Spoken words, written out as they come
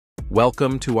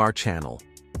Welcome to our channel.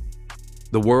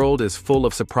 The world is full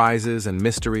of surprises and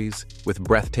mysteries, with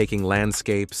breathtaking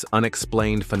landscapes,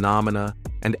 unexplained phenomena,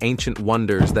 and ancient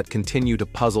wonders that continue to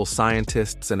puzzle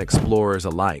scientists and explorers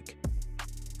alike.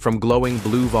 From glowing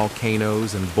blue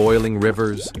volcanoes and boiling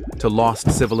rivers to lost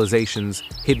civilizations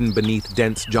hidden beneath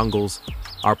dense jungles,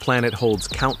 our planet holds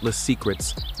countless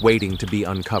secrets waiting to be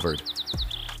uncovered.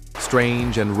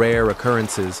 Strange and rare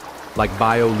occurrences, like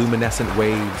bioluminescent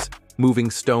waves,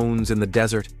 moving stones in the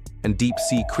desert, and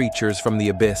deep-sea creatures from the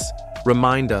abyss,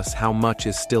 remind us how much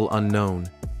is still unknown.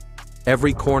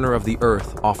 Every corner of the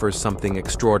Earth offers something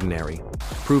extraordinary,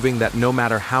 proving that no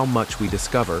matter how much we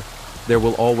discover, there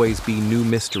will always be new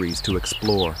mysteries to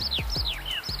explore.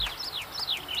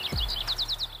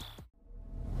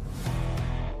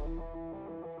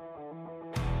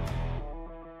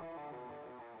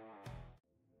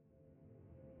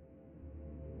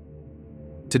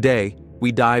 Today,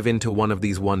 we dive into one of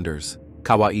these wonders,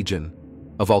 Kawah Ijen,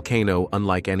 a volcano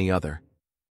unlike any other.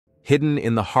 Hidden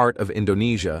in the heart of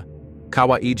Indonesia,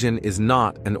 Kawah Ijen is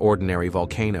not an ordinary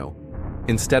volcano.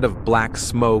 Instead of black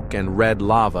smoke and red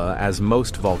lava as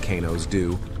most volcanoes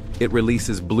do, it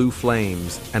releases blue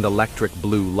flames and electric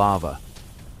blue lava.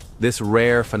 This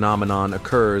rare phenomenon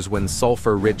occurs when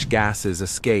sulfur-rich gases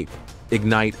escape,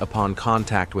 ignite upon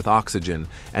contact with oxygen,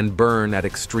 and burn at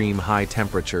extreme high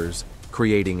temperatures,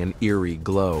 creating an eerie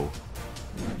glow.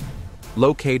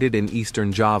 Located in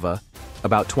eastern Java,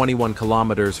 about 21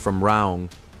 kilometers from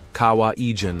Raung, Kawah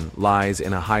Ijen lies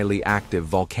in a highly active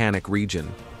volcanic region.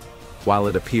 While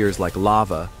it appears like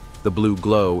lava, the blue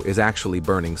glow is actually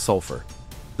burning sulfur.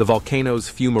 The volcano's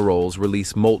fumaroles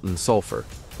release molten sulfur,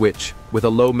 which, with a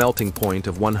low melting point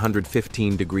of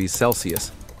 115 degrees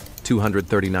Celsius,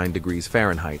 239 degrees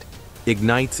Fahrenheit,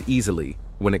 ignites easily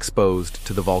when exposed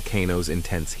to the volcano's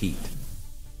intense heat.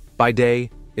 By day,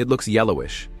 it looks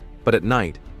yellowish, but at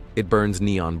night, it burns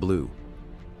neon blue.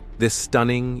 This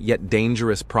stunning yet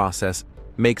dangerous process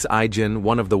makes Ijen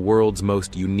one of the world's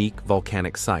most unique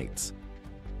volcanic sites.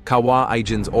 Kawah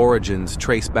Ijen's origins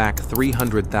trace back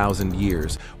 300,000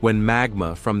 years when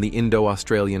magma from the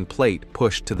Indo-Australian Plate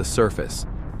pushed to the surface.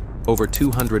 Over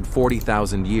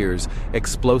 240,000 years,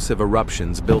 explosive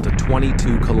eruptions built a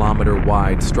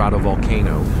 22-kilometer-wide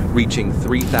stratovolcano reaching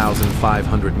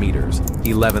 3,500 meters,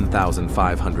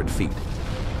 11,500 feet.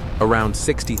 Around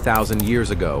 60,000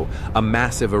 years ago, a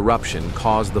massive eruption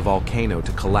caused the volcano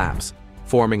to collapse,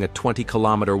 forming a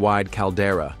 20-kilometer-wide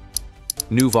caldera.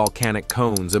 New volcanic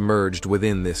cones emerged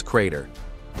within this crater.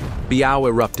 Biao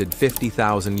erupted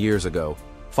 50,000 years ago,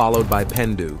 followed by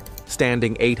Pendu,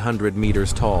 standing 800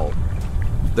 meters tall.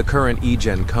 The current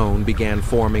Ijen cone began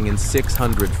forming in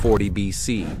 640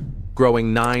 BC,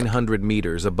 growing 900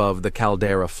 meters above the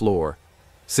caldera floor.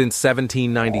 Since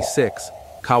 1796,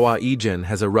 Kawah Ijen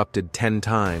has erupted 10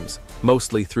 times,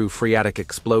 mostly through phreatic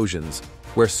explosions,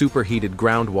 where superheated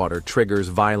groundwater triggers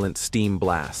violent steam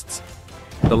blasts.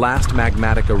 The last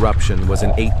magmatic eruption was in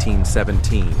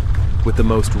 1817, with the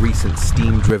most recent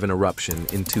steam-driven eruption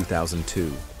in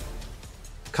 2002.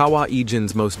 Kawah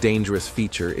Ijen's most dangerous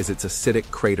feature is its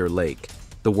acidic crater lake,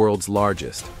 the world's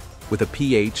largest, with a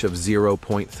pH of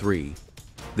 0.3.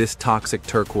 This toxic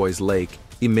turquoise lake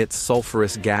emits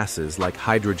sulfurous gases like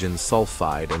hydrogen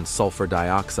sulfide and sulfur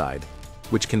dioxide,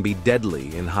 which can be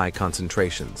deadly in high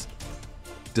concentrations.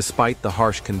 Despite the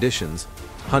harsh conditions,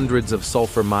 hundreds of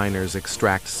sulfur miners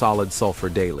extract solid sulfur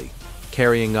daily,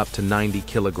 carrying up to 90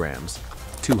 kilograms,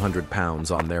 200 pounds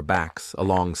on their backs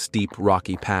along steep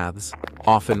rocky paths,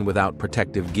 often without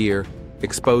protective gear,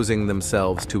 exposing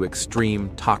themselves to extreme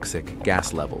toxic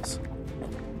gas levels.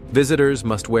 Visitors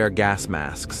must wear gas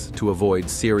masks to avoid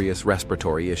serious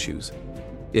respiratory issues.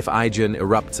 If Ijen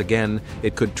erupts again,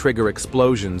 it could trigger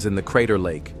explosions in the crater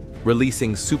lake,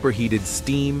 releasing superheated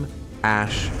steam,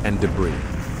 ash, and debris.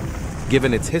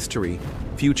 Given its history,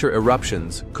 future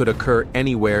eruptions could occur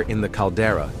anywhere in the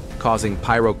caldera, causing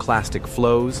pyroclastic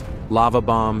flows, lava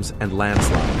bombs, and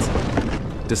landslides.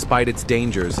 Despite its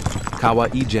dangers, Kawah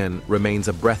Ijen remains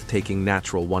a breathtaking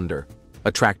natural wonder,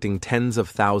 attracting tens of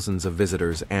thousands of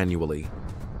visitors annually.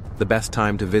 The best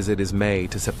time to visit is May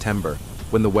to September,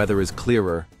 when the weather is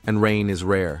clearer and rain is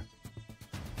rare.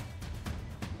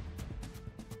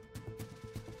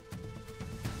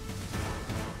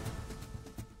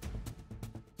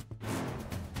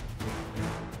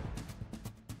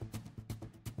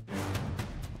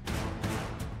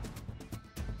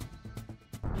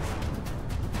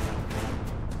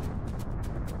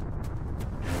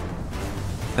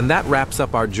 And that wraps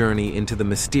up our journey into the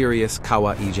mysterious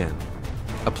Kawah Ijen,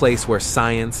 a place where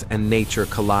science and nature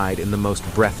collide in the most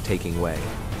breathtaking way.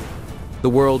 The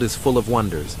world is full of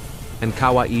wonders, and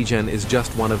Kawah Ijen is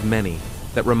just one of many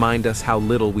that remind us how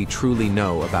little we truly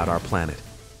know about our planet.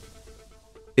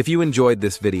 If you enjoyed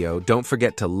this video, don't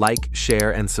forget to like,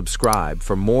 share, and subscribe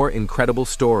for more incredible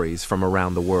stories from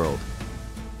around the world.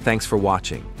 Thanks for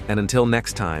watching, and until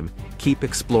next time, keep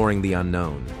exploring the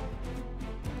unknown.